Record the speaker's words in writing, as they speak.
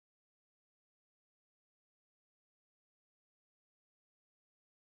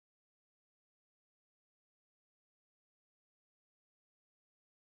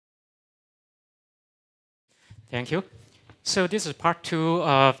Thank you. So this is part 2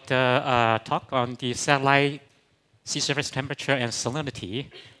 of the talk on the satellite sea surface temperature and salinity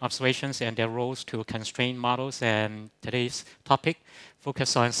observations and their roles to constrain models. And today's topic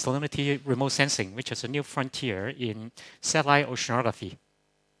focuses on salinity remote sensing, which is a new frontier in satellite oceanography.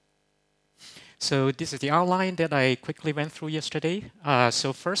 So this is the outline that I quickly went through yesterday.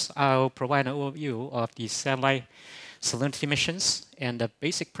 So first, I'll provide an overview of the satellite salinity missions and the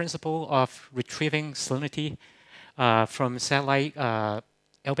basic principle of retrieving salinity from satellite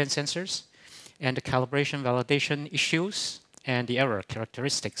L-band sensors, and the calibration validation issues and the error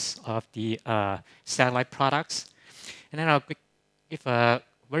characteristics of the satellite products. And then I'll give a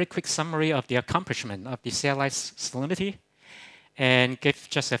very quick summary of the accomplishment of the satellite salinity and give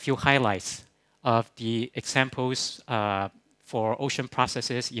just a few highlights of the examples for ocean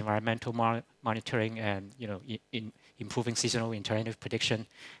processes, environmental monitoring, and in improving seasonal interactive prediction,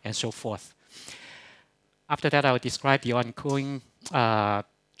 and so forth. After that, I will describe the ongoing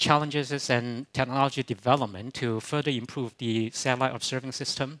challenges and technology development to further improve the satellite observing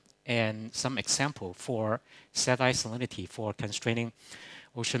system and some example for satellite salinity for constraining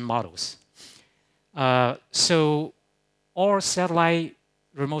ocean models. So all satellite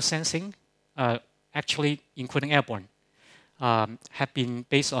remote sensing, actually including airborne, have been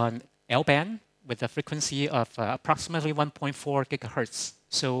based on L-band with a frequency of approximately 1.4 gigahertz.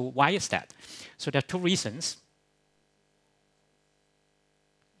 So why is that? So there are two reasons.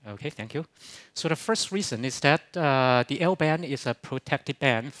 Okay, thank you. So the first reason is that the L-band is a protected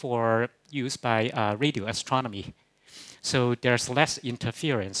band for use by radio astronomy. So there's less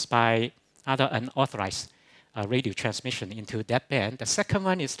interference by other unauthorized radio transmission into that band. The second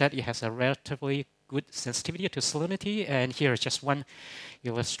one is that it has a relatively good sensitivity to salinity. And here is just one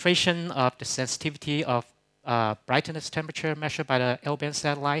illustration of the sensitivity of brightness temperature measured by the L-band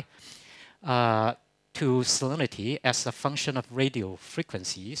satellite to salinity as a function of radio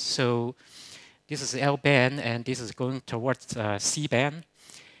frequencies. So this is L-band, and this is going towards C-band.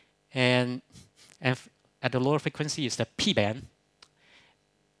 And at the lower frequency is the P-band.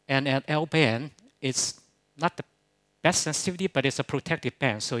 And at L-band, it's not the best sensitivity, but it's a protected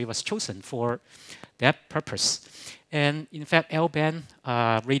band, so it was chosen for that purpose. And in fact, L-band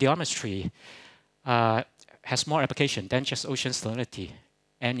radiometry has more application than just ocean salinity.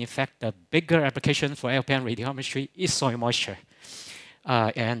 And in fact, the bigger application for L-band radiometry is soil moisture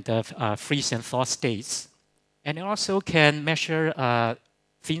and the freeze and thaw states. And it also can measure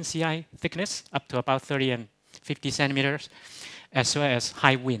thin CI thickness up to about 30 and 50 centimeters, as well as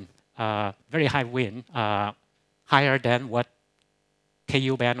high wind, very high wind, higher than what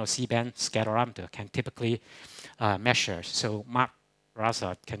KU band or C band scatterometer can typically measure. So Mark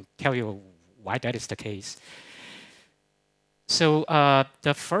Raza can tell you why that is the case. So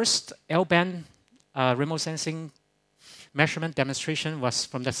the first L-band remote sensing measurement demonstration was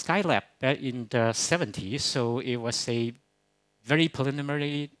from the Skylab back in the 70s. So it was a very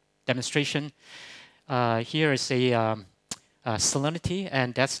preliminary demonstration. Here is a salinity,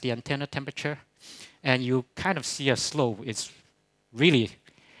 and that's the antenna temperature. And you kind of see a slope. It's really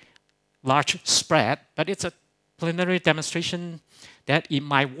large spread, but it's a preliminary demonstration that it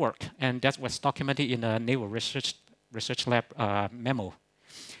might work. And that was documented in a Naval Research Lab memo.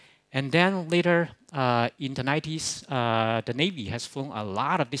 And then later in the 90s, the Navy has flown a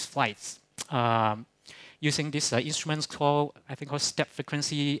lot of these flights using this instruments called step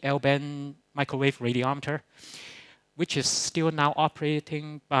frequency L-band microwave radiometer, which is still now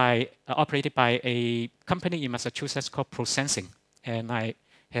operated by a company in Massachusetts called ProSensing. And I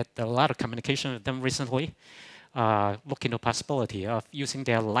had a lot of communication with them recently, looking at the possibility of using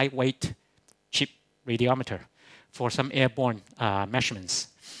their lightweight cheap radiometer for some airborne measurements.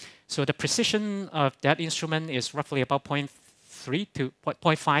 So the precision of that instrument is roughly about 0.3 to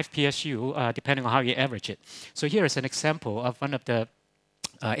 0.5 PSU, depending on how you average it. So here is an example of one of the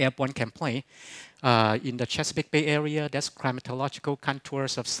airborne campaign in the Chesapeake Bay area. That's climatological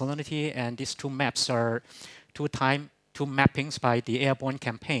contours of salinity, and these two maps are two mappings by the airborne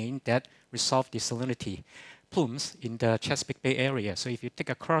campaign that resolve the salinity plumes in the Chesapeake Bay area. So if you take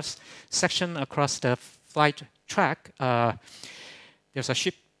a cross section across the flight track, there's a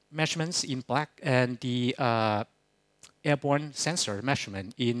ship measurements in black and the airborne sensor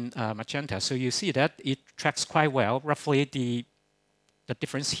measurement in magenta. So you see that it tracks quite well. Roughly the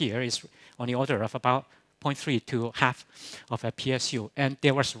difference here is on the order of about 0.3 to half of a PSU. And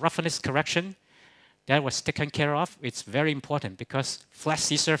there was roughness correction that was taken care of. It's very important because flat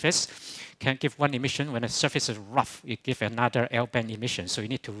sea surface can give one emission. When a surface is rough, it gives another L-band emission. So you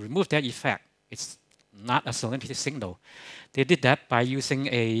need to remove that effect. It's not a salinity signal. They did that by using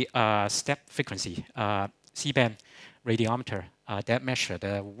a step frequency C-band radiometer that measure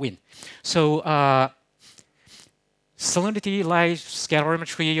the wind. So salinity, light,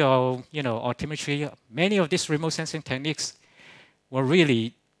 scalerometry, or altimetry, many of these remote sensing techniques were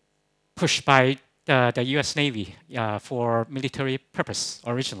really pushed by the U.S. Navy for military purpose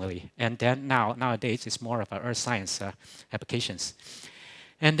originally, and then nowadays it's more of a earth science applications.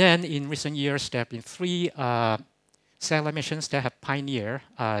 And then in recent years, there have been 3 satellite missions that have pioneered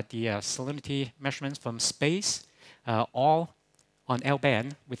the salinity measurements from space, all on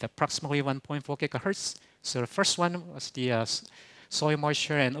L-band with approximately 1.4 gigahertz. So the first one was the Soil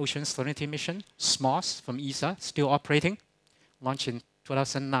Moisture and Ocean Salinity Mission, SMOS, from ESA, still operating, launched in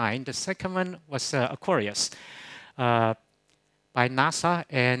 2009. The second one was Aquarius by NASA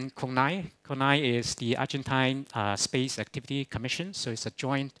and CONAI. CONAI is the Argentine Space Activity Commission, so it's a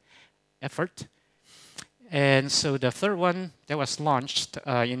joint effort. And so the third one that was launched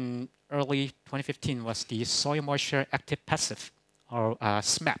in early 2015 was the Soil Moisture Active Passive, or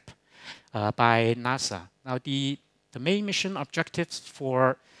SMAP, by NASA. Now the main mission objectives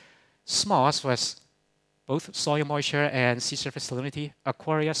for SMOS was both soil moisture and sea surface salinity.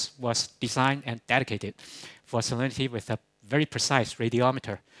 Aquarius was designed and dedicated for salinity with a very precise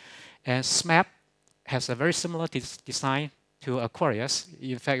radiometer. And SMAP has a very similar design to Aquarius.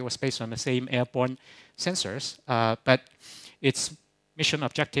 In fact, it was based on the same airborne sensors, but its mission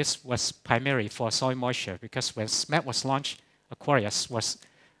objectives was primarily for soil moisture, because when SMAP was launched, Aquarius was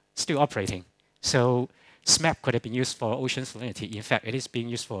still operating. So SMAP could have been used for ocean salinity. In fact, it is being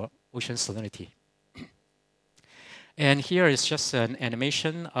used for ocean salinity. And here is just an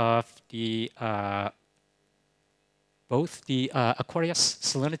animation of the both the Aquarius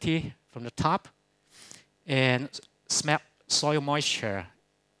salinity from the top and SMAP soil moisture,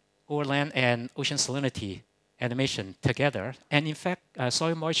 overland and ocean salinity animation together. And in fact,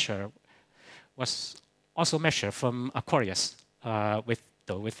 soil moisture was also measured from Aquarius with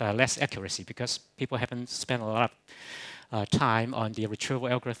less accuracy, because people haven't spent a lot of time on the retrieval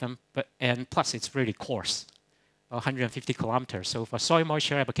algorithm, and plus it's really coarse. 150 kilometers. So for soil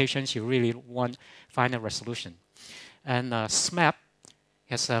moisture applications, you really want finer resolution. And SMAP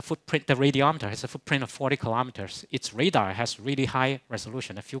has a footprint, the radiometer has a footprint of 40 kilometers. Its radar has really high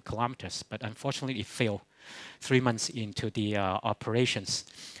resolution, a few kilometers, but unfortunately it failed 3 months into the operations.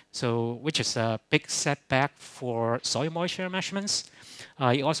 So, which is a big setback for soil moisture measurements.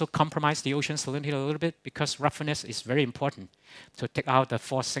 It also compromised the ocean salinity a little bit, because roughness is very important to take out the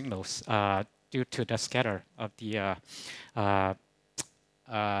false signals due to the scatter of the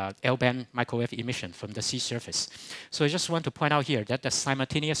L-band microwave emission from the sea surface. So I just want to point out here that the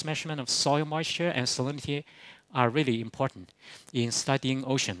simultaneous measurement of soil moisture and salinity are really important in studying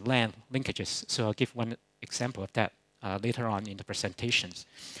ocean land linkages. So I'll give one example of that later on in the presentations.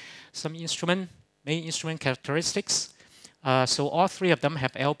 Some main instrument characteristics. So all 3 of them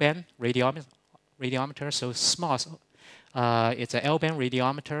have L-band radiometer. So SMOS, it's an L-band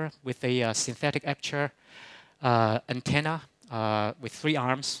radiometer with a synthetic aperture antenna with 3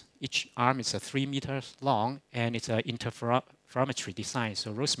 arms. Each arm is 3 meters long, and it's an interferometry design.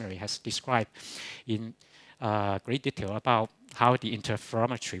 So Rosemary has described in great detail about how the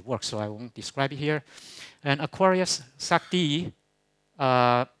interferometry works, so I won't describe it here. And Aquarius SAC-D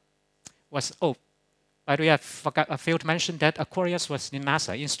was, by the way, I failed to mention that Aquarius was the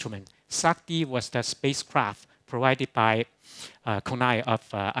NASA instrument. SAC-D was the spacecraft provided by CONAI of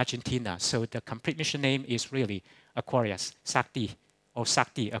Argentina. So the complete mission name is really Aquarius, SAC-D, or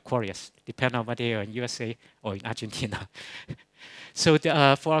SAC-D Aquarius, depending on whether you're in USA or in Argentina. So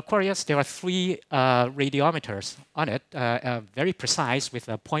for Aquarius, there are 3 radiometers on it, very precise with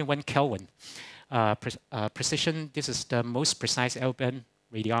a 0.1 Kelvin precision. This is the most precise L-band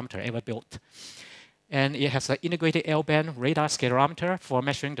radiometer ever built. And it has an integrated L-band radar scalerometer for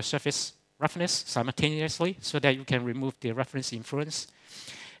measuring the surface roughness simultaneously, so that you can remove the reference influence.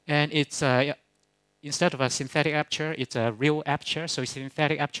 And it's instead of a synthetic aperture, it's a real aperture. So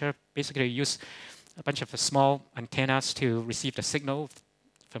synthetic aperture basically use a bunch of small antennas to receive the signal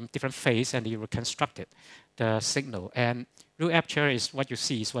from different phase, and you reconstruct the signal. And real aperture is what you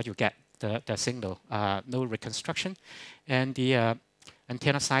see, is what you get, the signal, no reconstruction. And the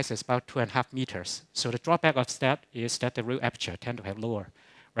antenna size is about 2.5 meters. So the drawback of that is that the real aperture tend to have lower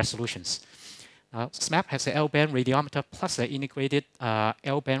resolutions. SMAP has an L-band radiometer plus an integrated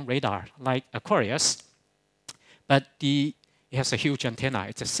L-band radar like Aquarius, but it has a huge antenna.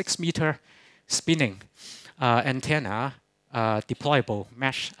 It's a 6-meter spinning antenna, deployable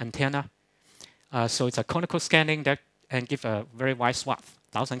mesh antenna. So it's a conical scanning that and give a very wide swath,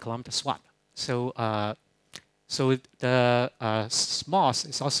 1,000-kilometer swath. So So the SMOS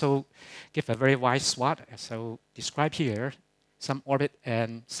is also give a very wide swath, as I describe here, some orbit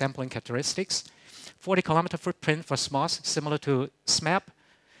and sampling characteristics. 40-kilometer footprint for SMOS, similar to SMAP,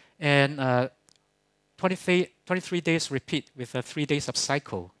 and 23 days repeat with 3 days of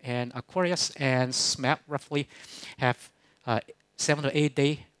cycle. And Aquarius and SMAP roughly have 7 to 8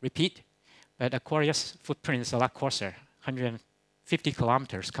 day repeat, but Aquarius footprint is a lot coarser, 150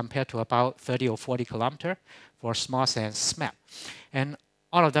 kilometers compared to about 30 or 40 kilometer for SMOS and SMAP. And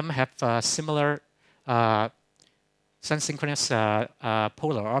all of them have similar sun-synchronous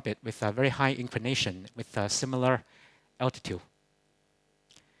polar orbit with a very high inclination with a similar altitude.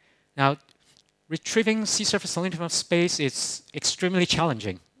 Now, retrieving sea surface salinity from space is extremely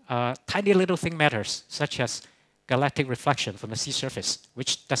challenging. Tiny little thing matters, such as galactic reflection from the sea surface,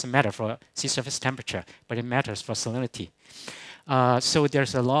 which doesn't matter for sea surface temperature, but it matters for salinity. So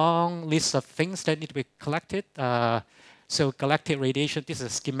there's a long list of things that need to be collected. So galactic radiation, this is a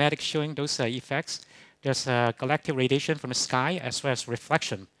schematic showing those effects. There's galactic radiation from the sky as well as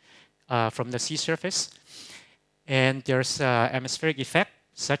reflection from the sea surface. And there's atmospheric effect,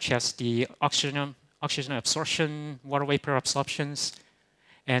 such as the oxygen absorption, water vapor absorptions,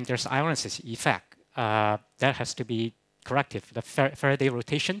 and there's ionosis effect that has to be corrected, the Faraday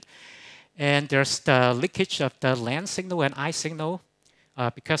rotation. And there's the leakage of the land signal and eye signal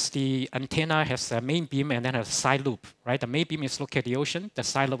because the antenna has a main beam and then a side loop, right? The main beam is looking at the ocean, the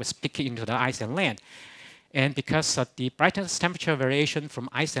side loop is peeking into the ice and land. And because of the brightness temperature variation from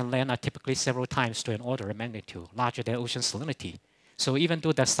ice and land are typically several times to an order of magnitude larger than ocean salinity. So even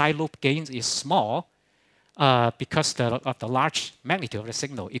though the side loop gain is small, because of the large magnitude of the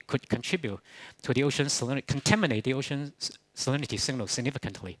signal, it could contribute to the ocean salinity, contaminate the ocean salinity signal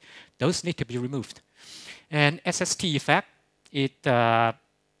significantly. Those need to be removed. And SST effect, it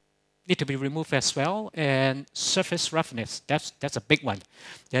need to be removed as well. And surface roughness, that's a big one.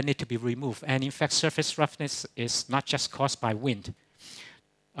 That need to be removed. And in fact, surface roughness is not just caused by wind.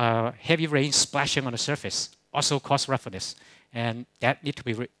 Heavy rain splashing on the surface also cause roughness, and that need to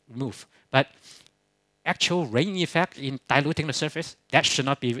be removed. But actual rain effect in diluting the surface, that should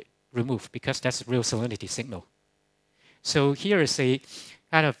not be removed because that's real salinity signal. So here is a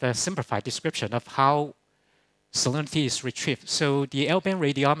kind of a simplified description of how salinity is retrieved. So the L-band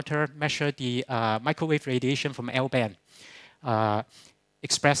radiometer measures the microwave radiation from L-band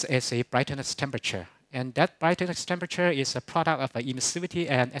expressed as a brightness temperature. And that brightness temperature is a product of emissivity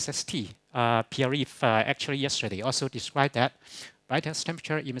and SST. PRE actually yesterday also described that. Brightness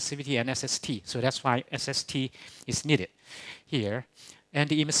temperature, emissivity, and SST. So that's why SST is needed here. And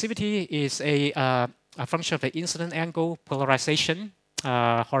the emissivity is a function of the incident angle, polarization,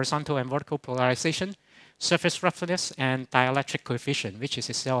 horizontal and vertical polarization, surface roughness, and dielectric coefficient, which is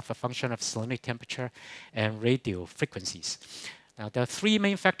itself a function of salinity temperature and radio frequencies. Now, the three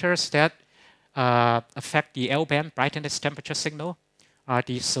main factors that affect the L-band brightness temperature signal are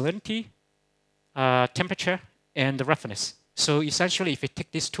the salinity, temperature, and the roughness. So essentially, if we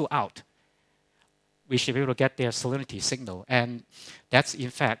take these two out, we should be able to get their salinity signal. And that's, in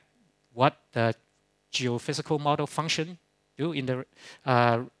fact, what the geophysical model function do in the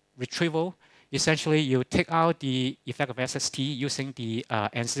retrieval. Essentially, you take out the effect of SST using the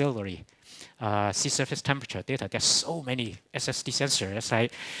ancillary sea surface temperature data. There's so many SST sensors, as I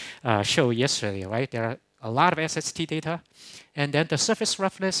showed yesterday, right? There are a lot of SST data. And then the surface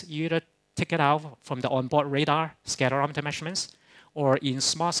roughness, you either take it out from the onboard radar scatterometer measurements, or in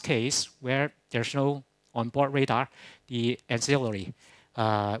SMOS case, where there's no onboard radar, the ancillary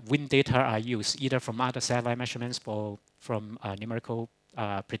wind data are used either from other satellite measurements or from numerical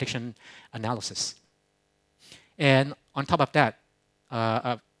prediction analysis. And on top of that,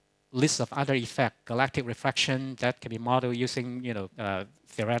 a list of other effects, galactic refraction that can be modeled using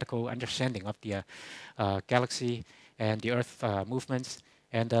theoretical understanding of the galaxy and the Earth movements,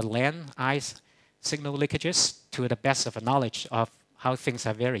 and the land ice signal leakages to the best of our knowledge of how things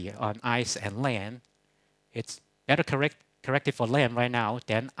are varying on ice and land. It's better corrected for land right now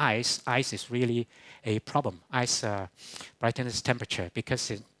than ice. Ice is really a problem. Ice brightness temperature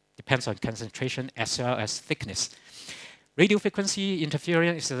because it depends on concentration as well as thickness. Radio frequency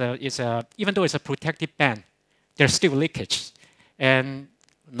interference is even though it's a protective band, there's still leakage, and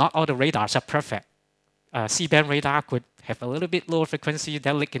not all the radars are perfect. C-band radar could have a little bit lower frequency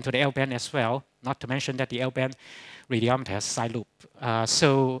that leak into the L-band as well, not to mention that the L-band radiometer has side loop.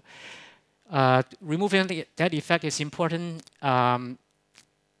 So removing that effect is important.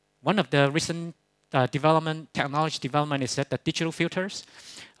 One of the recent technology development is that the digital filters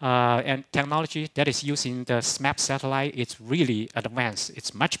and technology that is used in the SMAP satellite is really advanced.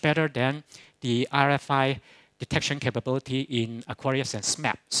 It's much better than the RFI detection capability in Aquarius and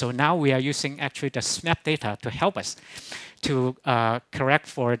SMAP. So now we are using actually the SMAP data to help us to correct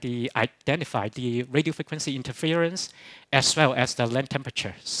for identify the radio frequency interference as well as the land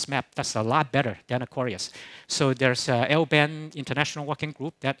temperature. SMAP does a lot better than Aquarius. So there's a L-band international working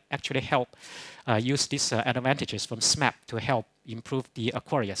group that actually help use these advantages from SMAP to help improve the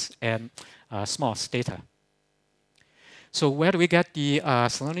Aquarius and SMOS data. So where do we get the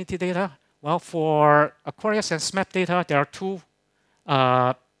salinity data? Well, for Aquarius and SMAP data, there are two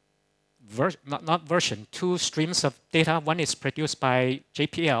two streams of data. One is produced by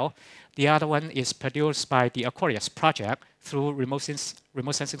JPL. The other one is produced by the Aquarius project through remote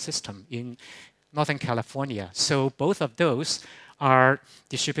sensing system in Northern California. So both of those are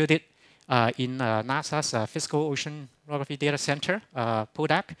distributed in NASA's Physical Oceanography Data Center,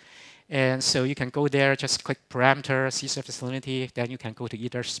 PODAC. And so you can go there, just click parameter, sea surface salinity, then you can go to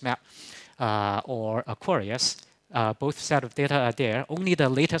either SMAP or Aquarius. Both set of data are there. Only the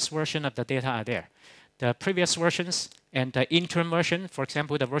latest version of the data are there. The previous versions and the interim version, for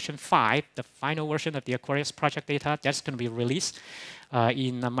example, the version 5, the final version of the Aquarius project data, that's going to be released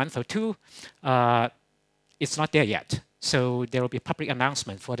in a month or two. It's not there yet. So there will be a public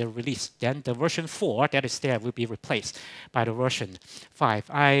announcement for the release. Then the version 4 that is there will be replaced by the version 5.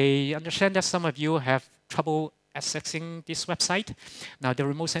 I understand that some of you have trouble accessing this website. Now the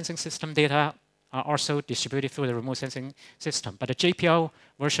remote sensing system data are also distributed through the remote sensing system. But the JPL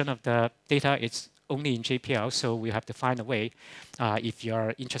version of the data is only in JPL, so we have to find a way if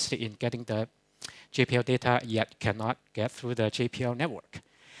you're interested in getting the JPL data yet cannot get through the JPL network.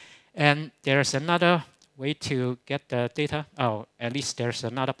 And there's another way to get the data. Oh, at least there's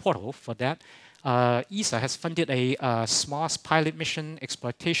another portal for that. ESA has funded a SMOS pilot mission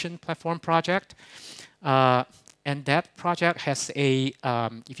exploitation platform project. And that project has a,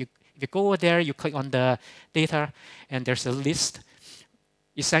 if you go over there, you click on the data, and there's a list,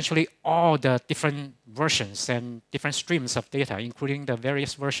 essentially all the different versions and different streams of data, including the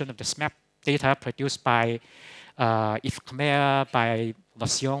various versions of the SMAP data produced by IFCMEA, by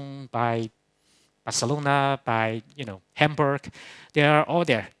Loción, by Barcelona, by Hamburg. They are all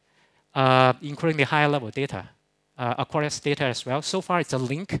there, including the higher level data, Aquarius data as well. So far, it's a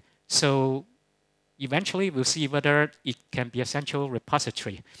link. So eventually, we'll see whether it can be a central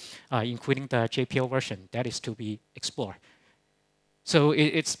repository, including the JPL version that is to be explored. So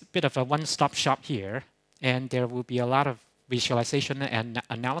it's a bit of a one-stop shop here, and there will be a lot of visualization and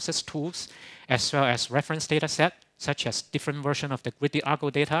analysis tools, as well as reference data set, such as different version of the gridded Argo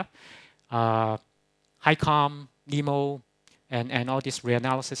data, HICOM, NEMO, and all this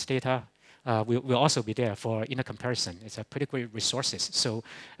reanalysis data will also be there for inner comparison. It's a pretty great resources. So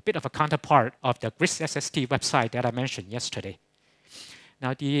a bit of a counterpart of the GRIS SST website that I mentioned yesterday.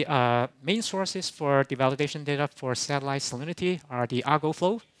 Now the main sources for the validation data for satellite salinity are the Argo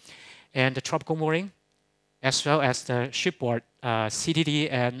flow and the tropical mooring, as well as the shipboard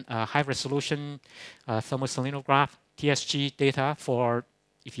CTD and high resolution thermosalinograph TSG data for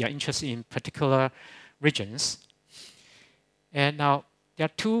if you're interested in particular regions. And now there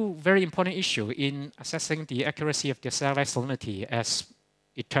are two very important issues in assessing the accuracy of the satellite salinity, as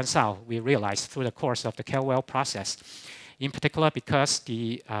it turns out we realized through the course of the CalWell process. In particular, because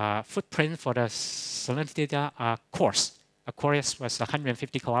the footprint for the salinity data are coarse. Aquarius was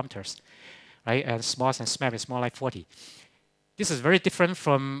 150 kilometers, right? And SMOS and SMAP is more like 40. This is very different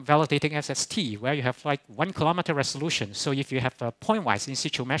from validating SST, where you have like 1 kilometer resolution. So if you have a point-wise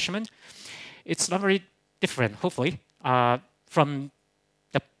in-situ measurement, it's not very different, hopefully, from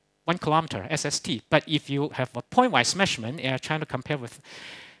the 1 kilometer SST. But if you have a point-wise measurement and are trying to compare with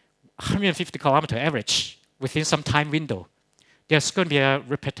 150 kilometer average within some time window, there's going to be a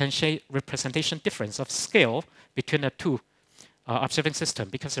representation difference of scale between the two observing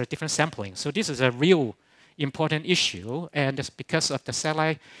systems because there are different sampling. So this is a real important issue, and it's because of the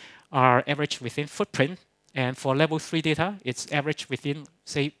satellite are averaged within footprint, and for level 3 data, it's averaged within,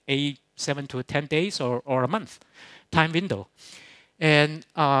 say, 7 to 10 days or a month time window. And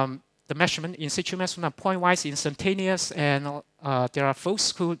the measurement, in-situ measurement, point-wise, instantaneous, and there are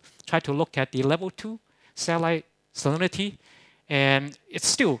folks who try to look at the level 2 satellite salinity, and it's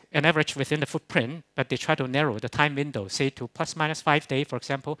still an average within the footprint, but they try to narrow the time window, say to ±5 days, for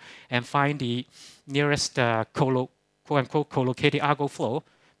example, and find the nearest quote-unquote co-located Argo flow.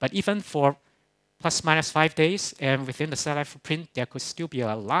 But even for ±5 days and within the satellite footprint, there could still be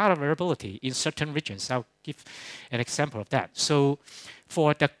a lot of variability in certain regions. I'll give an example of that. So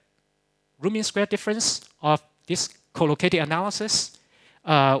for the root mean square difference of this co-located analysis,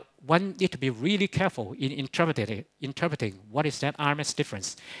 one need to be really careful in interpreting what is that RMS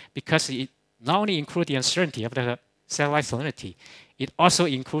difference, because it not only include the uncertainty of the satellite salinity, it also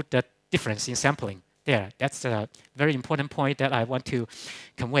includes the difference in sampling there. That's a very important point that I want to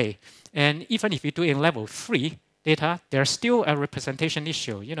convey. And even if you do in level 3 data, there's still a representation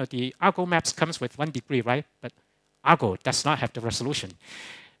issue. You know, the Argo maps comes with 1 degree, right? But Argo does not have the resolution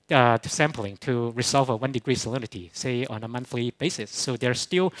to sampling to resolve a 1 degree salinity, say on a monthly basis. So there's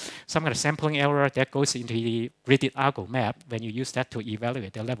still some kind of sampling error that goes into the gridded Argo map when you use that to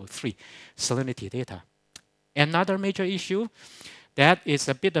evaluate the level 3 salinity data. Another major issue that is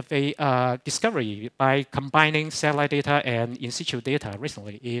a bit of a discovery by combining satellite data and in-situ data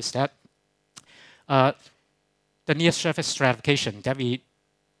recently is that the near-surface stratification that we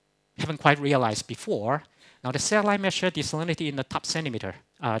haven't quite realized before. Now, the satellite measure the salinity in the top centimeter.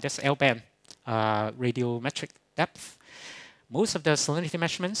 That's L-band radiometric depth. Most of the salinity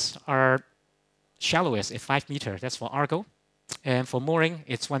measurements are shallowest at 5 meters. That's for Argo. And for mooring,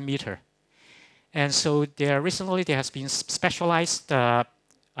 it's 1 meter. And so recently there has been specialized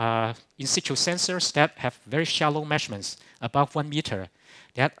in-situ sensors that have very shallow measurements, above 1 meter,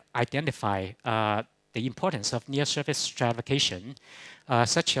 that identify the importance of near-surface stratification,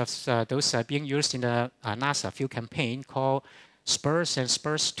 such as those being used in the NASA field campaign called SPURS and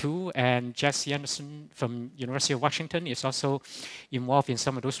SPURS-2, and Jessie Anderson from University of Washington is also involved in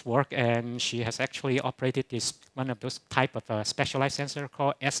some of those work, and she has actually operated one of those type of specialized sensor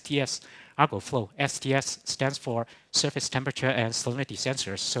called STS Argo Flow. STS stands for Surface Temperature and Salinity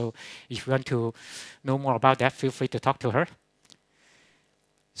Sensors. So if you want to know more about that, feel free to talk to her.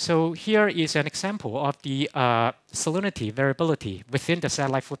 So here is an example of the salinity variability within the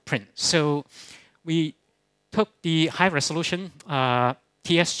satellite footprint. So we took the high resolution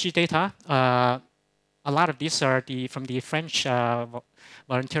TSG data. A lot of these are from the French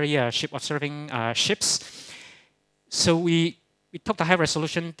voluntary ship observing ships. So we took the high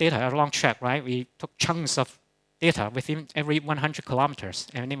resolution data along track, right? We took chunks of data within every 100 kilometers,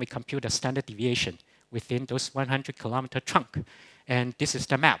 and then we compute the standard deviation within those 100 kilometer chunk. And this is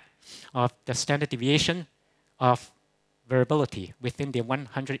the map of the standard deviation of variability within the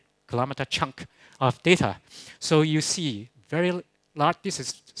 100 kilometer chunk of data. So you see very large, this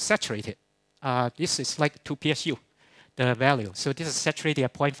is saturated. This is like 2 PSU, the value. So this is saturated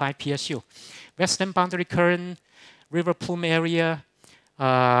at 0.5 PSU. Western boundary current, river plume area,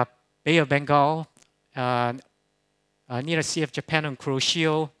 Bay of Bengal, near the Sea of Japan and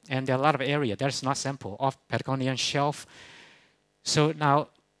Kuroshio, and there are a lot of area that is not sampled off Patagonian shelf. So now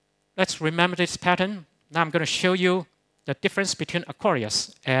let's remember this pattern. Now I'm going to show you the difference between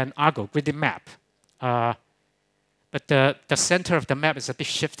Aquarius and Argo gridded map. But the center of the map is a bit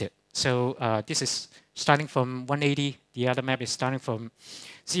shifted. So this is starting from 180. The other map is starting from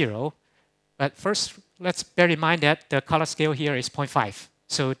 0. But first, let's bear in mind that the color scale here is 0.5.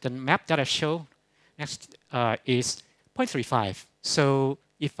 So the map that I show next is 0.35. So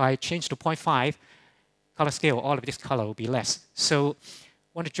if I change to 0.5, color scale, all of this color will be less. So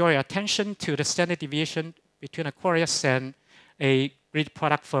I want to draw your attention to the standard deviation between Aquarius and a grid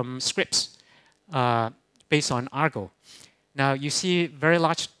product from Scripps based on Argo. Now you see very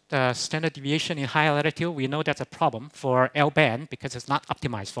large standard deviation in higher latitude. We know that's a problem for L-band because it's not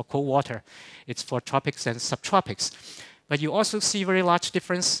optimized for cold water. It's for tropics and subtropics. But you also see very large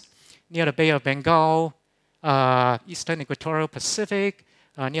difference near the Bay of Bengal, Eastern Equatorial Pacific,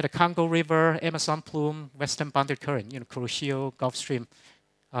 near the Congo River, Amazon plume, Western boundary current, Kuroshio, Gulf Stream,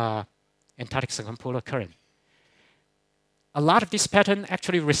 Antarctic circumpolar current. A lot of this pattern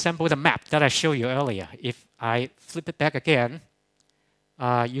actually resemble the map that I showed you earlier. If I flip it back again,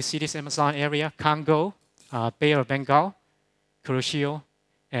 you see this Amazon area, Congo, Bay of Bengal, Kuroshio,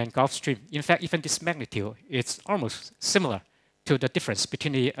 and Gulf Stream. In fact, even this magnitude, it's almost similar to the difference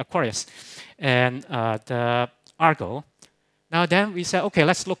between the Aquarius and the Argo. Now then we said, okay,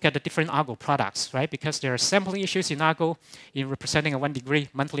 let's look at the different Argo products, right? Because there are sampling issues in Argo in representing a 1 degree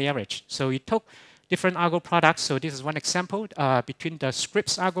monthly average. So we took different Argo products. So this is one example between the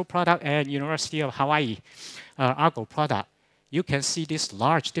Scripps Argo product and University of Hawaii Argo product. You can see this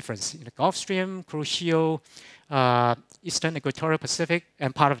large difference in the Gulf Stream, Kuroshio, Eastern Equatorial Pacific,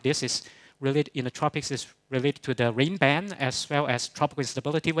 and part of this is related in the tropics is related to the rain band as well as tropical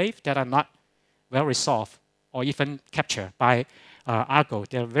instability wave that are not well resolved or even captured by Argo.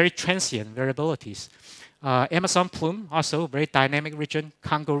 They are very transient variabilities. Amazon plume, also very dynamic region,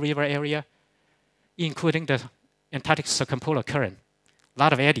 Congo River area, including the Antarctic circumpolar current. A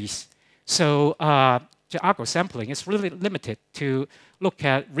lot of eddies. So the Argo sampling is really limited to look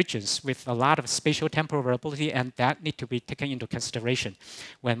at regions with a lot of spatiotemporal variability, and that need to be taken into consideration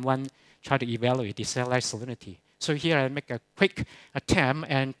when one try to evaluate the satellite salinity. So here I make a quick attempt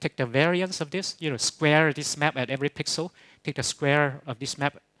and take the variance of this, square this map at every pixel, take the square of this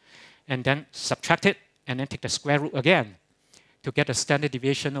map, and then subtract it, and then take the square root again to get a standard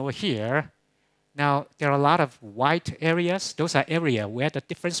deviation over here. Now, there are a lot of white areas. Those are areas where the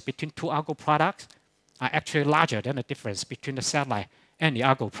difference between two algo products are actually larger than the difference between the satellite and the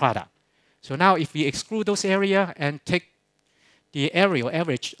algo product. So now if we exclude those areas and take the aerial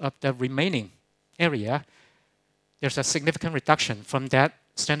average of the remaining area, there's a significant reduction from that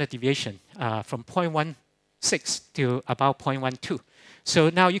standard deviation from 0.16 to about 0.12. So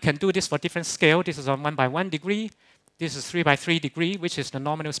now you can do this for different scale. This is on 1 by 1 degree. This is 3 by 3 degree, which is the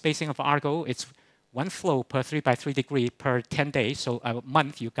nominal spacing of Argo. It's one flow per 3 by 3 degree per 10 days. So a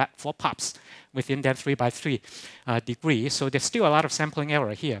month, you got 4 pops within that 3 by 3 degree. So there's still a lot of sampling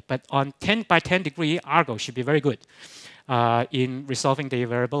error here. But on 10 by 10 degree, Argo should be very good in resolving the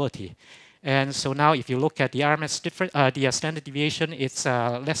variability. And so now if you look at the RMS the standard deviation, it's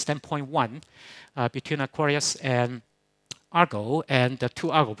less than 0.1 between Aquarius and Argo. And the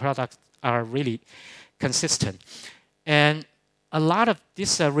two Argo products are really consistent. And a lot of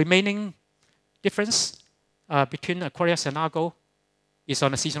this remaining difference between Aquarius and Argo is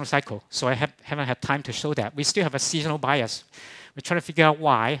on a seasonal cycle. So I haven't had time to show that. We still have a seasonal bias. We're trying to figure out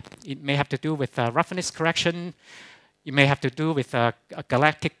why. It may have to do with roughness correction. It may have to do with a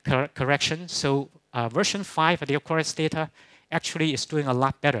galactic correction. So version 5 of the Aquarius data actually is doing a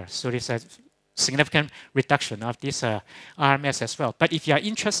lot better. So there's a significant reduction of this RMS as well. But if you are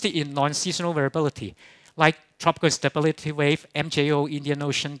interested in non-seasonal variability, like tropical instability wave, MJO, Indian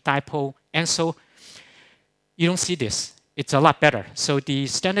Ocean, dipole, and so you don't see this. It's a lot better. So the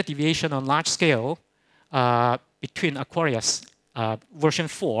standard deviation on large scale between Aquarius version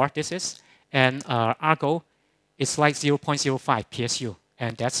 4, this is, and Argo, it's like 0.05 PSU.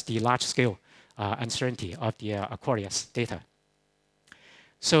 And that's the large scale uncertainty of the Aquarius data.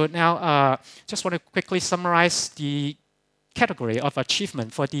 So now just want to quickly summarize the category of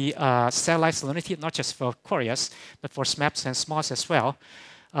achievement for the satellite salinity, not just for Aquarius, but for SMAPS and SMOS as well.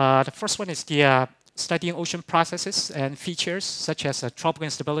 The first one is the studying ocean processes and features, such as a tropical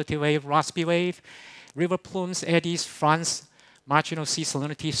instability wave, Rossby wave, river plumes, eddies, fronts, marginal sea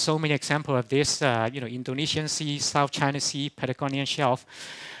salinity. So many examples of this, Indonesian Sea, South China Sea, Patagonian Shelf,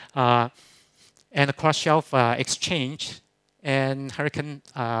 and the cross-shelf exchange, and hurricane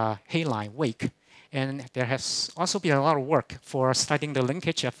haline wake. And there has also been a lot of work for studying the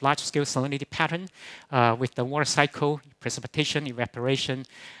linkage of large-scale salinity pattern with the water cycle, precipitation, evaporation,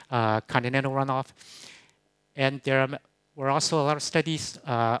 continental runoff. And there were also a lot of studies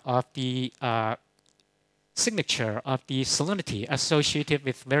of the signature of the salinity associated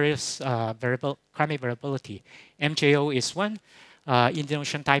with various climate variability. MJO is one, Indian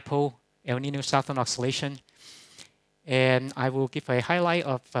Ocean dipole, El Nino Southern Oscillation. And I will give a highlight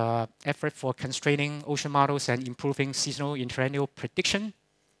of effort for constraining ocean models and improving seasonal interannual prediction.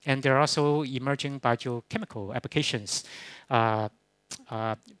 And there are also emerging biochemical applications. A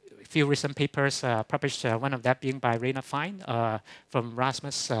few recent papers published, one of that being by Raina Fine from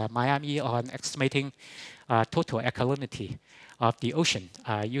Rasmus, Miami, on estimating total alkalinity of the ocean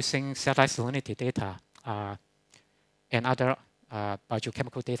using satellite salinity data and other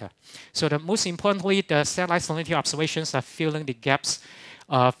biochemical data. So most importantly, the satellite salinity observations are filling the gaps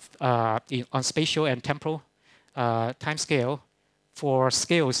of, on spatial and temporal time scale for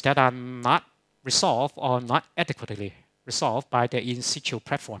scales that are not resolved or not adequately resolved by the in-situ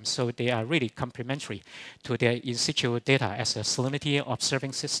platform. So they are really complementary to the in-situ data as a salinity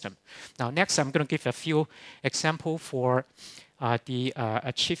observing system. Now next, I'm going to give a few examples for the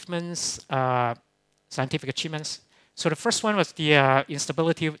achievements, scientific achievements. So the first one was the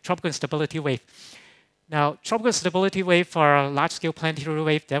tropical instability wave. Now, tropical instability wave for a large-scale planetary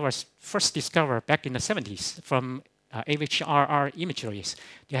wave that was first discovered back in the 70s from AHRR imageries.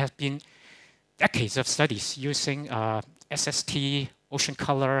 There have been decades of studies using SST, ocean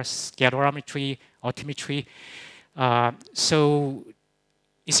color, scalerometry, altimetry. So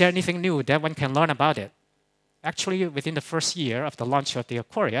is there anything new that one can learn about it? Actually, within the first year of the launch of the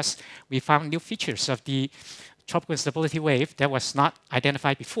Aquarius, we found new features of the tropical instability wave that was not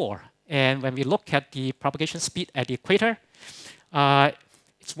identified before. And when we look at the propagation speed at the equator,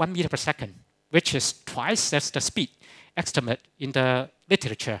 it's 1 meter per second, which is twice as the speed estimate in the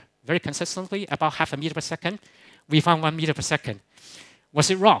literature. Very consistently, about 0.5 meter per second. We found 1 meter per second. Was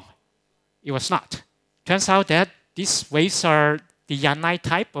it wrong? It was not. Turns out that these waves are the Yanai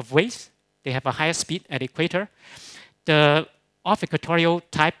type of waves. They have a higher speed at the equator. The off-equatorial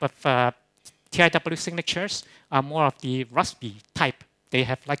type of TIW signatures are more of the Rossby type they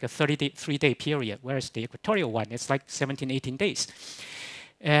have like a 33-day period, whereas the equatorial one is like 17, 18 days.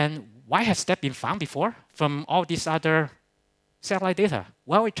 And why has that been found before from all these other satellite data?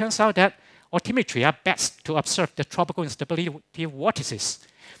 Well, it turns out that altimetry are best to observe the tropical instability vortices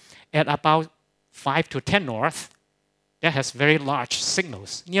at about 5 to 10 north. That has very large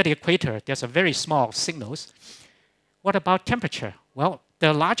signals. Near the equator, there's a very small signals. What about temperature? Well,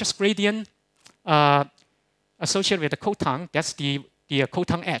 the largest gradient associated with the cotang, that's the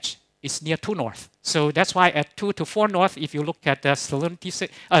cotang edge, is near 2 north. So that's why at 2 to 4 north, if you look at the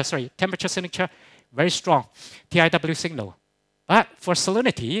temperature signature, very strong TIW signal. But for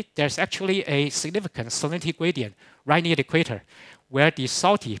salinity, there's actually a significant salinity gradient right near the equator, where the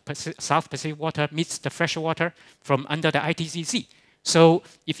salty South Pacific water meets the fresher water from under the ITCZ. So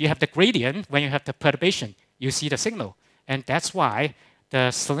if you have the gradient, when you have the perturbation, you see the signal. And that's why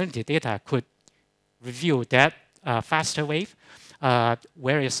the salinity data could reveal that faster wave,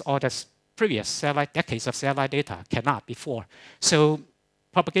 whereas all the previous decades of satellite data cannot before. So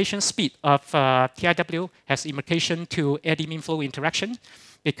propagation speed of TIW has implication to eddy mean flow interaction,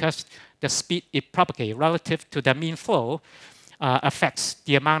 because the speed it propagates relative to the mean flow affects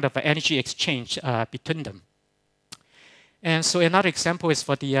the amount of energy exchange between them. And so another example is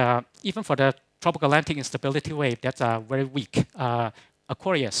for the even for the tropical Atlantic instability wave that's very weak.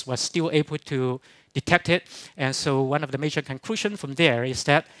 Aquarius was still able to detect it. And so one of the major conclusions from there is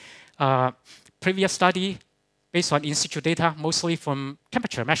that previous study based on in-situ data, mostly from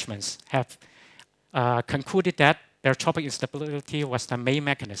temperature measurements, have concluded that barotropic instability was the main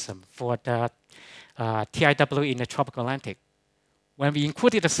mechanism for the TIW in the tropical Atlantic. When we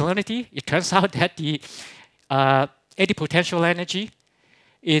included the salinity, it turns out that the eddy potential energy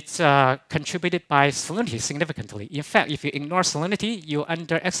is contributed by salinity significantly. In fact, if you ignore salinity, you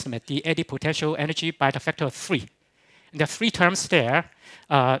underestimate the eddy potential energy by the factor of 3. And there are 3 terms there: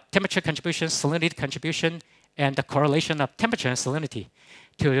 temperature contribution, salinity contribution, and the correlation of temperature and salinity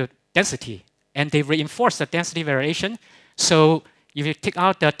to density. And they reinforce the density variation. So if you take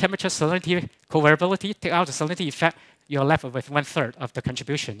out the temperature salinity covariability, take out the salinity effect, you're left with 1/3 of the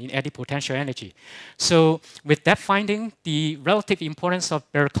contribution in eddy potential energy. So with that finding, the relative importance of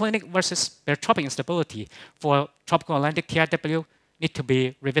baroclinic versus barotropic instability for tropical Atlantic TIW need to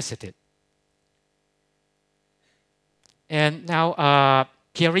be revisited. And now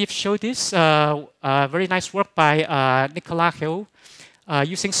Pierre-Yves showed this very nice work by Nicolas Hill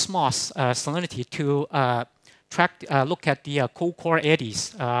using SMOS salinity to look at the cold core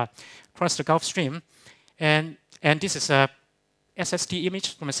eddies across the Gulf Stream. And this is a SST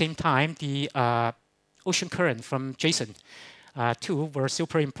image from the same time. The ocean current from Jason too were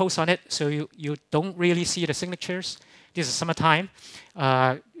superimposed on it, so you don't really see the signatures. This is summertime.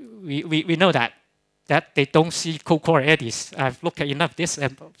 We know that they don't see cold core eddies. I've looked at enough this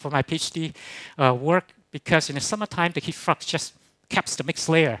for my PhD work, because in the summertime the heat flux just caps the mixed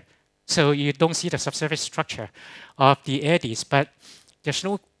layer, so you don't see the subsurface structure of the eddies. But there's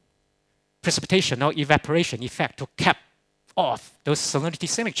no precipitation or evaporation effect to cap off those salinity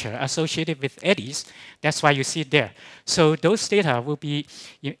signature associated with eddies. That's why you see it there. So those data will be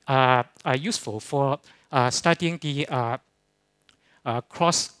useful for studying the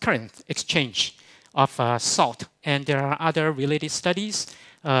cross-current exchange of salt. And there are other related studies.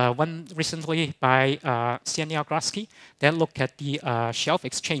 One recently by Sienia Groski that looked at the shelf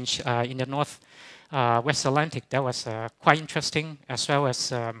exchange in the West Atlantic. That was quite interesting, as well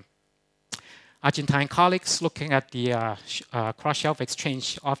as Argentine colleagues looking at the cross-shelf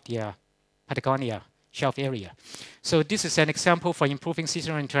exchange of the Patagonia shelf area. So this is an example for improving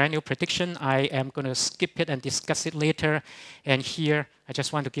seasonal and triennial prediction. I am going to skip it and discuss it later. And here, I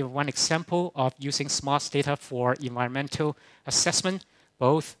just want to give one example of using SMOS data for environmental assessment,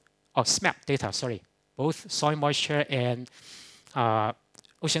 SMAP data, both soil moisture and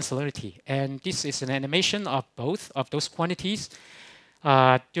ocean salinity. And this is an animation of both of those quantities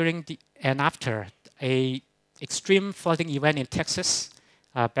during and after a extreme flooding event in Texas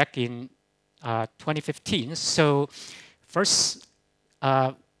back in 2015. So first,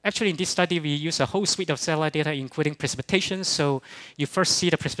 actually in this study, we use a whole suite of satellite data, including precipitation. So you first see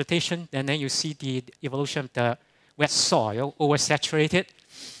the precipitation, and then you see the evolution of the wet soil, oversaturated.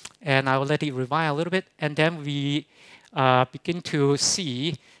 And I will let it revive a little bit. And then we begin to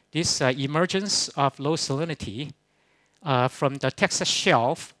see this emergence of low salinity from the Texas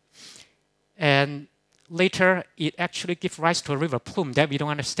shelf. And later, it actually gives rise to a river plume that we don't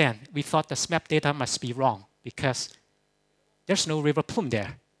understand. We thought the SMAP data must be wrong because there's no river plume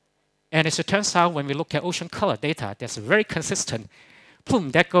there. And as it turns out, when we look at ocean color data, there's a very consistent plume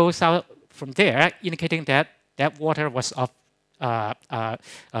that goes out from there, indicating that that water was of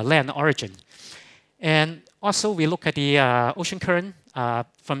land origin. And also we look at the ocean current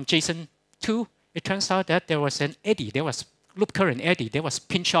from JSON 2. It turns out that there was an eddy, there was loop current eddy, that was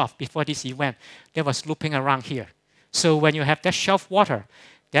pinch off before this event, that was looping around here. So when you have that shelf water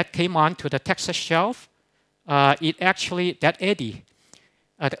that came on to the Texas shelf, it actually, that eddy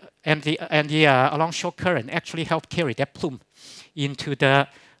and the alongshore current actually helped carry that plume into the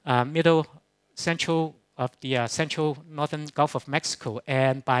middle central of the central northern Gulf of Mexico.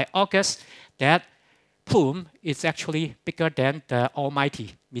 And by August, that plume is actually bigger than the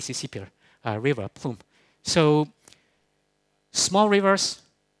almighty Mississippi River plume. So small rivers,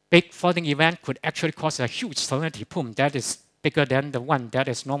 big flooding event could actually cause a huge salinity plume that is bigger than the one that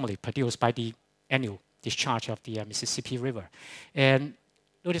is normally produced by the annual discharge of the Mississippi River. And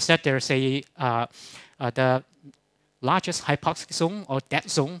notice that there's a the largest hypoxic zone or dead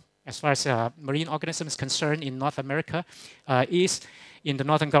zone as far as marine organisms concerned in North America is in the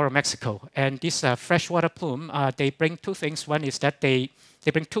northern Gulf of Mexico. And this freshwater plume, they bring two things. One is that they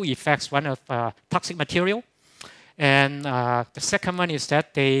bring two effects. One of toxic material, and the second one is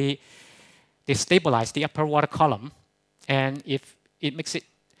that they stabilize the upper water column. And if it makes it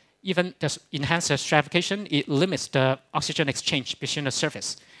even enhance the stratification, it limits the oxygen exchange between the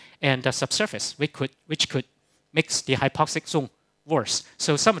surface and the subsurface, which could make the hypoxic zone worse.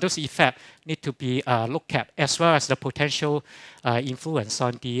 So some of those effects need to be looked at, as well as the potential influence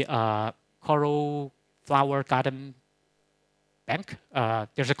on the coral flower garden bank.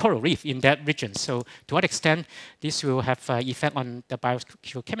 There's a coral reef in that region. So to what extent this will have effect on the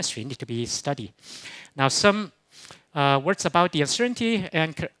biogeochemistry need to be studied. Now some words about the uncertainty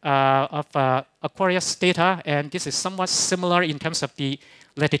and of Aquarius data, and this is somewhat similar in terms of the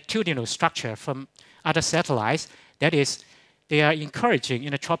latitudinal structure from other satellites. That is, they are encouraging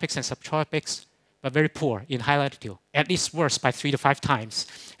in the tropics and subtropics, but very poor in high latitude, at least worse by 3 to 5 times.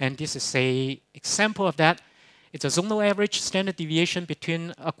 And this is an example of that. It's a zonal average standard deviation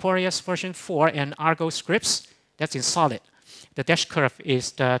between Aquarius version 4 and Argo scripts. That's in solid. The dash curve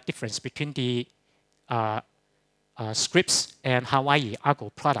is the difference between the scripts and Hawaii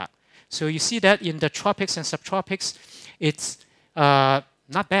Argo product. So you see that in the tropics and subtropics, it's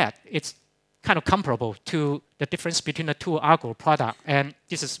not bad. It's kind of comparable to the difference between the two Argo product. And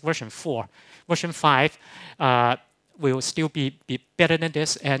this is version 4. Version 5 will still be better than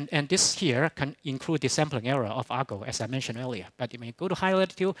this. And this here can include the sampling error of Argo, as I mentioned earlier. But when you go to high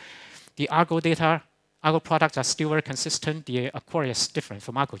latitude, the Argo data, Argo products are still very consistent. The Aquarius is different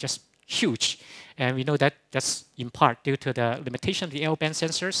from Argo, just huge. And we know that that's in part due to the limitation of the L-band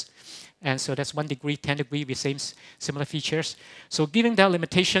sensors. And so that's 1 degree, 10 degree with similar features. So given that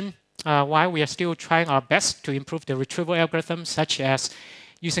limitation, while we are still trying our best to improve the retrieval algorithm, such as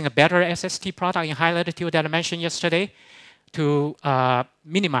using a better SST product in high latitude that I mentioned yesterday to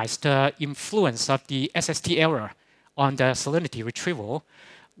minimize the influence of the SST error on the salinity retrieval,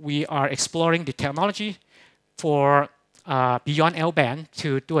 we are exploring the technology for beyond L-band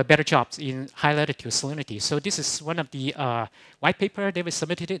to do a better job in high latitude salinity. So this is one of the white paper that we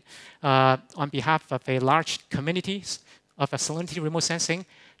submitted it on behalf of a large community of salinity remote sensing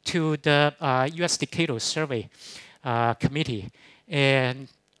to the US Decadal Survey Committee. And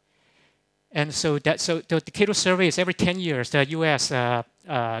so the Decadal Survey is every 10 years, the US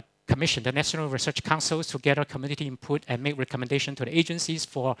commission, the National Research Councils, to gather community input and make recommendations to the agencies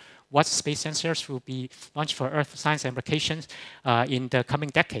for what space sensors will be launched for Earth science applications in the coming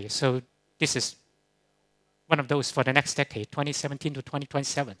decade. So this is one of those for the next decade, 2017 to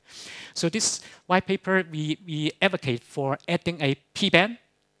 2027. So this white paper, we advocate for adding a P-band,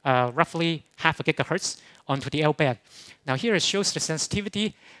 roughly 0.5 gigahertz, onto the L-band. Now here it shows the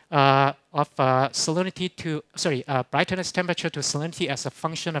sensitivity of salinity to, brightness temperature to salinity as a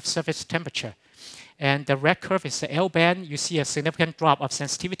function of surface temperature. And the red curve is the L-band. You see a significant drop of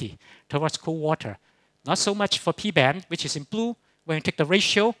sensitivity towards cool water. Not so much for P-band, which is in blue. When you take the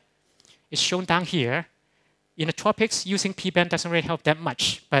ratio, it's shown down here. In the tropics, using P-band doesn't really help that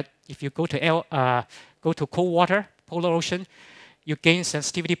much. But if you go to cold water, polar ocean, you gain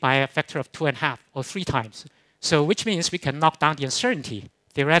sensitivity by a factor of 2.5 or 3 times. So which means we can knock down the uncertainty,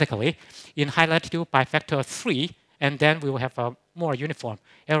 theoretically, in high latitude by a factor of 3, and then we will have a more uniform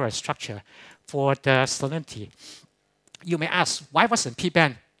error structure for the salinity. You may ask, why wasn't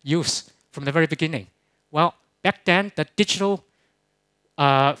P-band used from the very beginning? Well, back then, the digital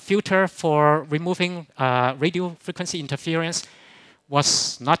filter for removing radio frequency interference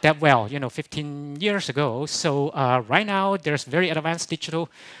was not that well, 15 years ago. So right now, there's very advanced digital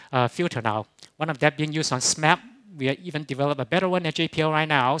filter now. One of that being used on SMAP. We even developed a better one at JPL right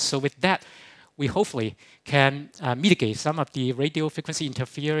now. So with that, we hopefully can mitigate some of the radio frequency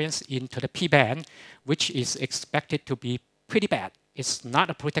interference into the P-band, which is expected to be pretty bad. It's not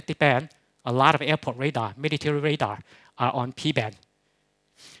a protected band. A lot of airport radar, military radar are on P-band.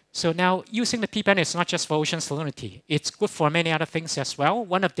 So now using the P-band is not just for ocean salinity. It's good for many other things as well,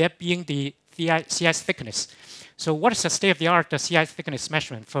 one of them being the sea ice thickness. So what is the state of the art, the sea ice thickness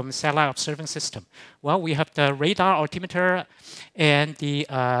measurement from satellite observing system? Well, we have the radar altimeter and the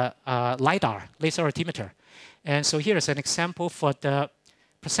LiDAR, laser altimeter. And so here is an example for the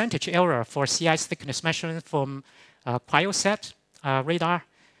percentage error for sea ice thickness measurement from cryosat radar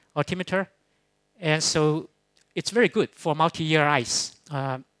altimeter. And so it's very good for multi-year ice.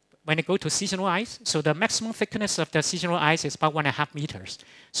 When you go to seasonal ice, so the maximum thickness of the seasonal ice is about 1.5 meters.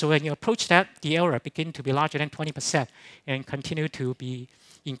 So when you approach that, the error begins to be larger than 20% and continue to be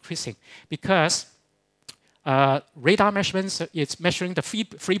increasing. Because radar measurements, it's measuring the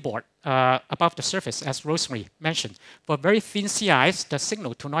freeboard above the surface, as Rosemary mentioned. For very thin sea ice, the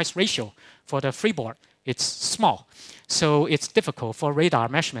signal-to-noise ratio for the freeboard, it's small. So it's difficult for radar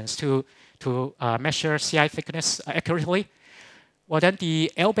measurements to measure sea ice thickness accurately. Well, then the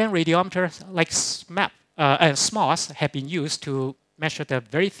L-band radiometer, like SMAP and SMOS, have been used to measure the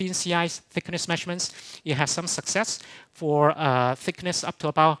very thin sea ice thickness measurements. It has some success for thickness up to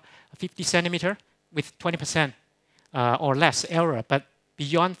about 50 centimeter with 20% or less error. But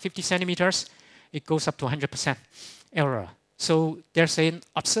beyond 50 centimeters, it goes up to 100% error. So there's an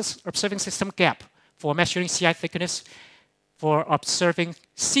observing system gap for measuring sea ice thickness, for observing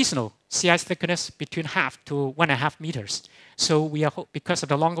seasonal sea ice thickness between 0.5 to 1.5 meters. So we are, because of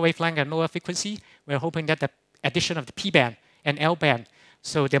the longer wavelength and lower frequency, we're hoping that the addition of the P-band and L-band,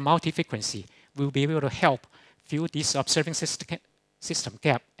 so the multi-frequency, will be able to help fill this observing system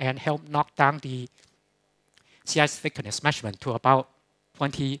gap and help knock down the sea ice thickness measurement to about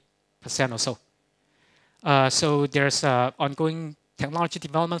 20% or so. So there's ongoing technology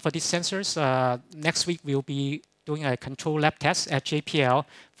development for these sensors. Next week, we'll be doing a control lab test at JPL,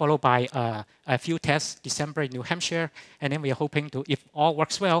 followed by a field test December in New Hampshire. And then we are hoping to, if all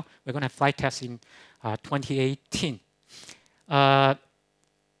works well, we're going to have flight tests in 2018.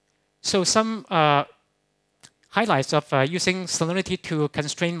 So some highlights of using salinity to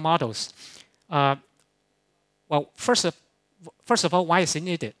constrain models. Well, first of all, why is it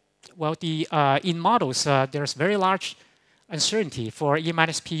needed? Well, in models, there's very large uncertainty for E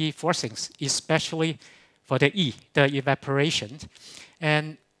minus P forcings, especially for the E, the evaporation.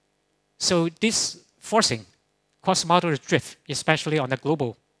 And so this forcing causes model to drift, especially on the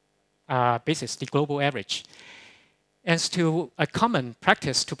global basis, the global average. And to a common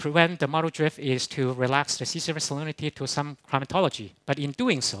practice to prevent the model drift is to relax the sea surface salinity to some chromatology. But in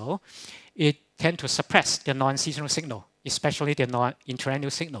doing so, it tends to suppress the non-seasonal signal, especially the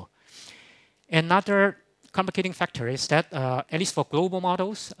non-interannual signal. Another complicating factor is that, at least for global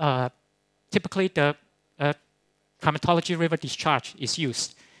models, typically the chromatology river discharge is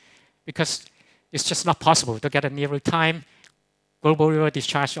used because it's just not possible to get a near real-time global river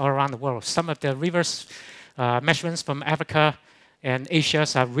discharge all around the world. Some of the rivers measurements from Africa and Asia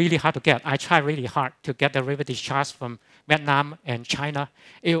are really hard to get. I tried really hard to get the river discharge from Vietnam and China.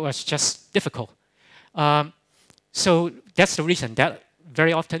 It was just difficult. So that's the reason that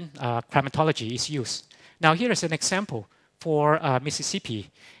very often chromatology is used. Now here is an example for Mississippi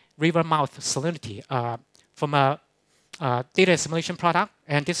river mouth salinity from a data assimilation product.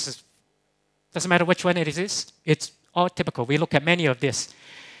 And this is, doesn't matter which one it is, it's all typical. We look at many of this.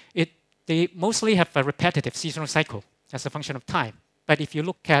 They mostly have a repetitive seasonal cycle as a function of time. But if you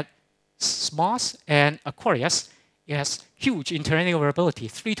look at SMOS and Aquarius, it has huge interannual variability,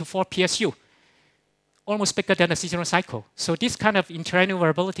 3 to 4 PSU, almost bigger than the seasonal cycle. So this kind of interannual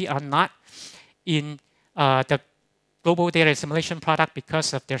variability are not in the global data assimilation product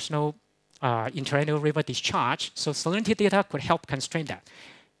because of there's no interannual river discharge. So salinity data could help constrain that.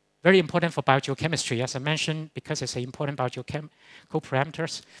 Very important for biogeochemistry, as I mentioned, because it's an important biogeochemical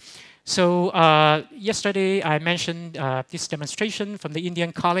parameters. So yesterday I mentioned this demonstration from the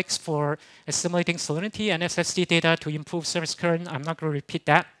Indian colleagues for assimilating salinity and SST data to improve surface current. I'm not going to repeat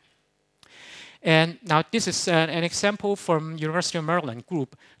that. And now this is an example from University of Maryland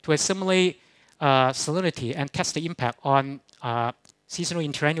group to assimilate salinity and test the impact on seasonal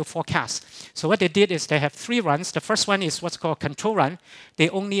interannual forecast. So what they did is they have 3 runs. The first one is what's called control run. They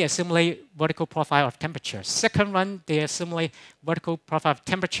only assimilate vertical profile of temperature. Second run, they assimilate vertical profile of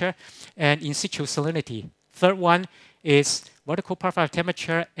temperature and in-situ salinity. Third one is vertical profile of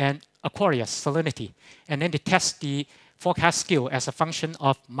temperature and Aquarius salinity. And then they test the forecast skill as a function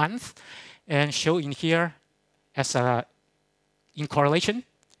of month and show in here as in correlation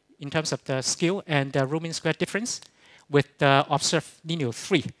in terms of the scale and the root mean square difference with the observed Nino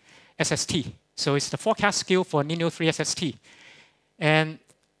 3 SST. So it's the forecast scale for Nino 3 SST. And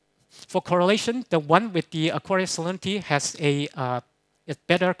for correlation, the one with the aquarius salinity has a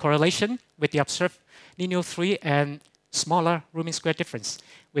better correlation with the observed Nino 3 and smaller root mean square difference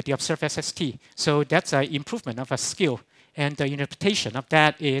with the observed SST. So that's an improvement of a scale. And the interpretation of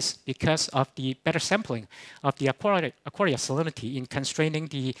that is because of the better sampling of the aquarius salinity in constraining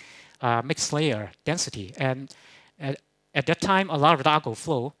the mixed layer density. And at that time, a lot of the algal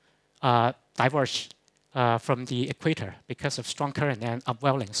flow diverged from the equator because of strong current and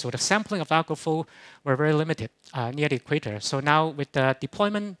upwelling. So the sampling of algal flow were very limited near the equator. So now with the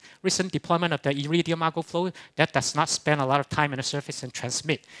recent deployment of the iridium algal flow, that does not spend a lot of time on the surface and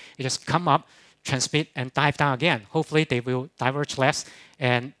transmit. It just come up, transmit, and dive down again. Hopefully they will diverge less,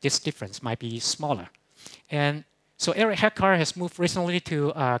 and this difference might be smaller. And so Eric Heckar has moved recently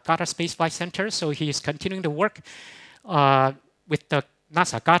to Goddard Space Flight Center, so he is continuing to work with the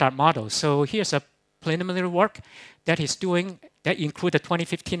NASA Goddard model. So here's a preliminary work that he's doing that include the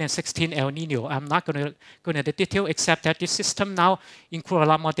 2015 and 16 El Nino. I'm not going to go into the detail, except that this system now includes a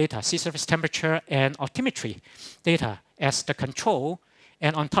lot more data, sea surface temperature and altimetry data as the control.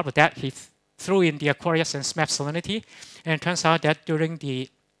 And on top of that, he threw in the aquarius and SMAP salinity. And it turns out that during the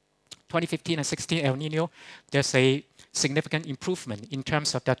 2015 and 16 El Nino, there's a significant improvement in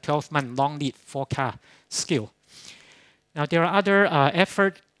terms of the 12-month long lead forecast scale. Now, there are other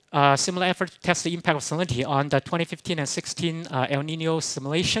similar efforts to test the impact of salinity on the 2015 and 16 El Nino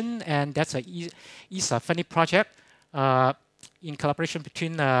simulation, and that's a ESA funded project in collaboration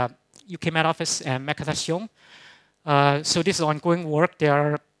between UK Met Office and Mercatation. So this is ongoing work. There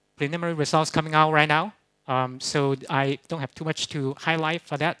are preliminary results coming out right now. So I don't have too much to highlight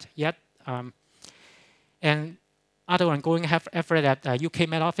for that yet. And other ongoing effort at UK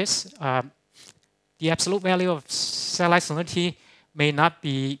Met Office, the absolute value of satellite salinity may not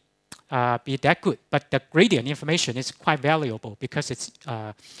be that good, but the gradient information is quite valuable because it's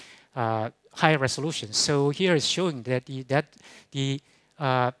higher resolution. So here is showing that the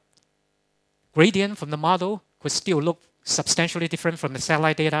gradient from the model could still look substantially different from the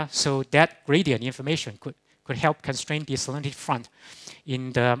satellite data. So that gradient information could help constrain the salinity front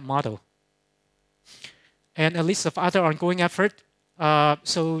in the model. And a list of other ongoing efforts.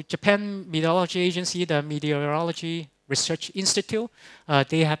 So Japan Meteorology Agency, the Meteorology Research Institute,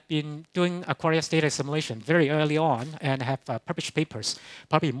 they have been doing aquarius data simulation very early on and have published papers,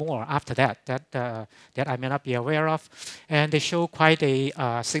 probably more after that I may not be aware of. And they show quite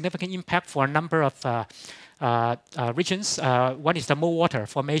a significant impact for a number of regions. One is the mold water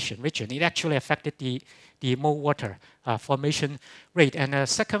formation region. It actually affected the mold water formation rate. And the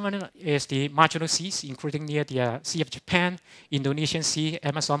second one is the marginal seas, including near the Sea of Japan, Indonesian Sea,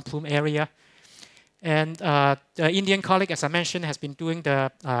 Amazon plume area. And the Indian colleague, as I mentioned, has been doing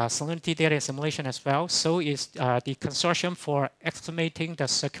the salinity data simulation as well. So is the Consortium for Estimating the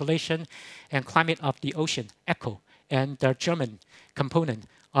Circulation and Climate of the Ocean, ECHO, and the German component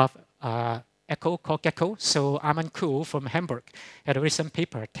of ECHO called GECO. So Armand Kuhl from Hamburg had a recent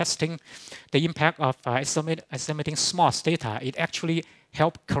paper testing the impact of estimating SMOS data. It actually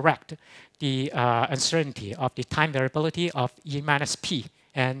helped correct the uncertainty of the time variability of E minus P.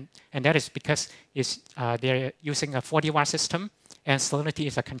 And that is because they're using a 40-watt system, and salinity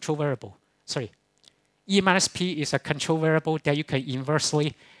is a control variable. Sorry, E minus P is a control variable that you can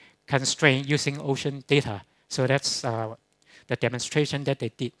inversely constrain using ocean data. So that's the demonstration that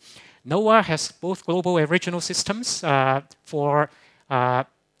they did. NOAA has both global and regional systems for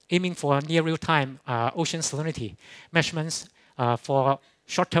aiming for near real-time ocean salinity measurements for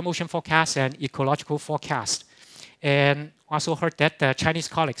short-term ocean forecast and ecological forecast. And also heard that the Chinese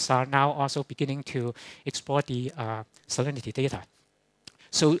colleagues are now also beginning to explore the salinity data.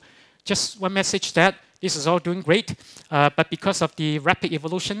 So just one message that this is all doing great, but because of the rapid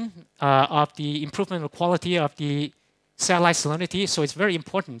evolution of the improvement of quality of the satellite salinity, so it's very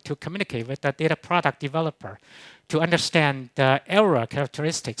important to communicate with the data product developer to understand the error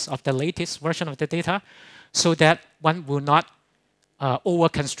characteristics of the latest version of the data so that one will not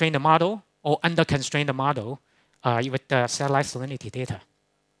over-constrain the model or under-constrain the model with the satellite salinity data.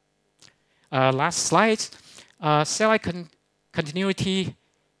 Last slide. Satellite continuity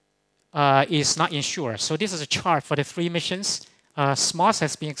is not ensured. So this is a chart for the 3 missions. SMOS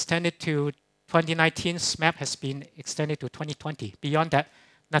has been extended to 2019. SMAP has been extended to 2020. Beyond that,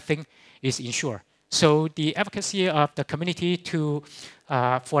 nothing is ensured. So the advocacy of the community for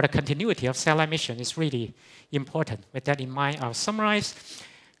the continuity of satellite mission is really important. With that in mind, I'll summarize.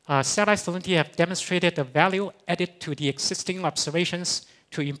 Satellite salinity have demonstrated the value added to the existing observations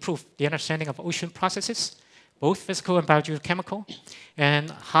to improve the understanding of ocean processes, both physical and biogeochemical,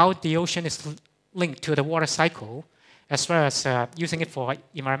 and how the ocean is linked to the water cycle, as well as using it for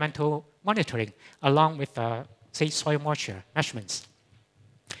environmental monitoring, along with, say, soil moisture measurements.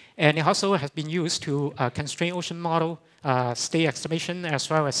 And it also has been used to constrain ocean model, state estimation, as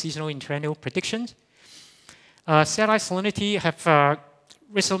well as seasonal and triennial predictions. Satellite salinity have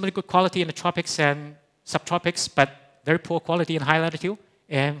reasonably good quality in the tropics and subtropics, but very poor quality in high latitude.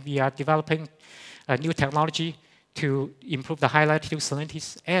 And we are developing a new technology to improve the high latitude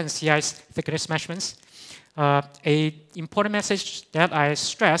salinities and sea ice thickness measurements. An important message that I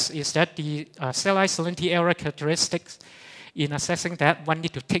stress is that the satellite salinity error characteristics, in assessing that, one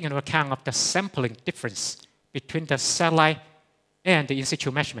need to take into account of the sampling difference between the satellite and the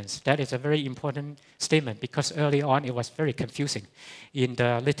in-situ measurements. That is a very important statement because early on it was very confusing in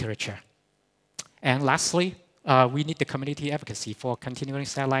the literature. And lastly, we need the community advocacy for continuing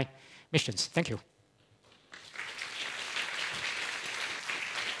satellite missions. Thank you.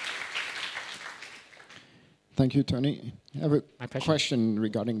 Thank you, Tony. I have a question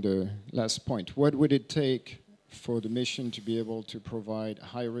regarding the last point. What would it take for the mission to be able to provide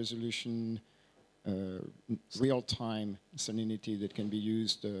high-resolution, real-time salinity that can be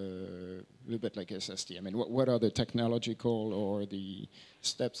used a little bit like SST? I mean, what are the technological or the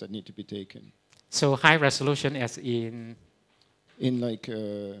steps that need to be taken? So high resolution as in? In like,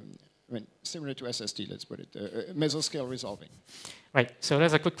 I mean, similar to SST, let's put it, mesoscale resolving. Right, so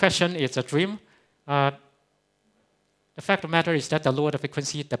that's a good question. It's a dream. The fact of the matter is that the lower the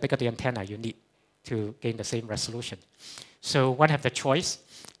frequency, the bigger the antenna you need to gain the same resolution. So one have the choice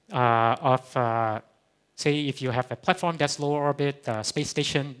of, say, if you have a platform that's low orbit, space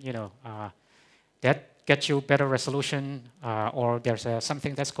station, that gets you better resolution, or there's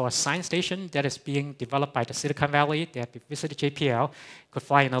something that's called a science station that is being developed by the Silicon Valley. They have visited JPL. It could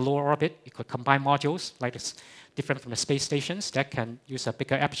fly in a lower orbit. It could combine modules like it's different from the space stations that can use a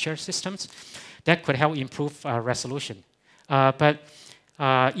bigger aperture systems. That could help improve resolution. So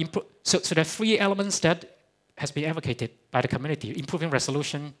there are three elements that has been advocated by the community: improving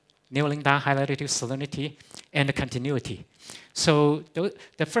resolution, nailing down high latitude salinity, and the continuity. So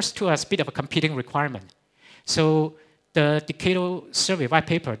the first two are a bit of a competing requirement. So the decadal survey white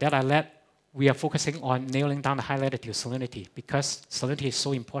paper that I led, we are focusing on nailing down the high latitude salinity because salinity is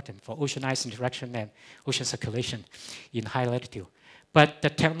so important for ocean ice interaction and ocean circulation in high latitude. But the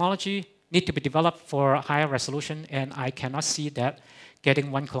technology needs to be developed for higher resolution, and I cannot see that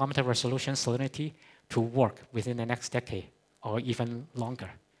getting 1 kilometer resolution salinity to work within the next decade or even longer.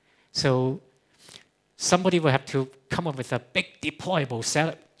 So somebody will have to come up with a big deployable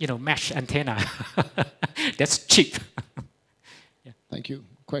mesh antenna that's cheap. Yeah. Thank you.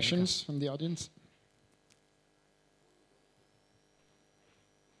 Questions from the audience?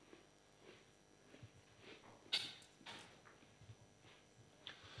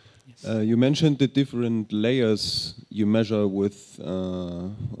 You mentioned the different layers you measure with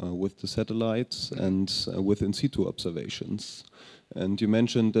the satellites and with in-situ observations. And you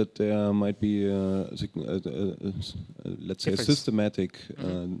mentioned that there might be, let's say, a systematic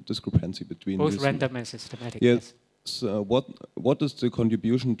discrepancy between both these. Random and systematic. Yes. So what is the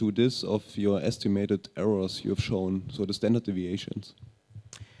contribution to this of your estimated errors you've shown, so the standard deviations?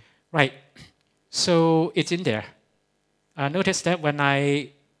 Right. So it's in there. Notice that when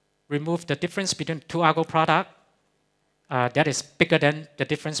I remove the difference between two Argo products, that is bigger than the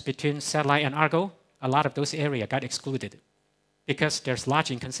difference between satellite and Argo, a lot of those areas got excluded because there's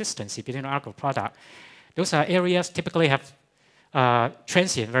large inconsistency between Argo product. Those are areas typically have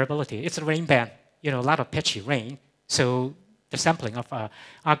transient variability. It's a rain band, a lot of patchy rain. So the sampling of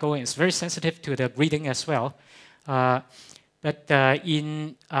Argo is very sensitive to the reading as well. But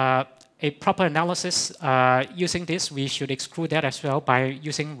in a proper analysis using this, we should exclude that as well by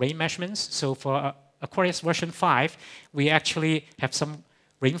using rain measurements. So for Aquarius version 5, we actually have some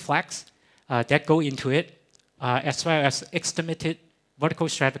rain flags that go into it, as well as estimated vertical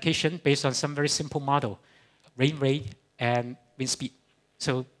stratification based on some very simple model, rain rate and wind speed.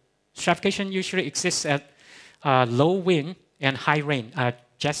 So stratification usually exists at low wind and high rain.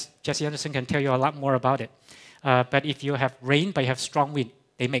 Jesse Anderson can tell you a lot more about it. But if you have rain but you have strong wind,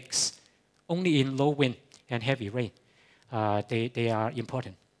 they mix. Only in low wind and heavy rain, they are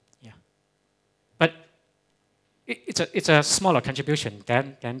important. Yeah. But it's a smaller contribution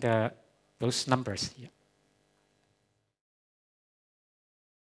than those numbers. Yeah.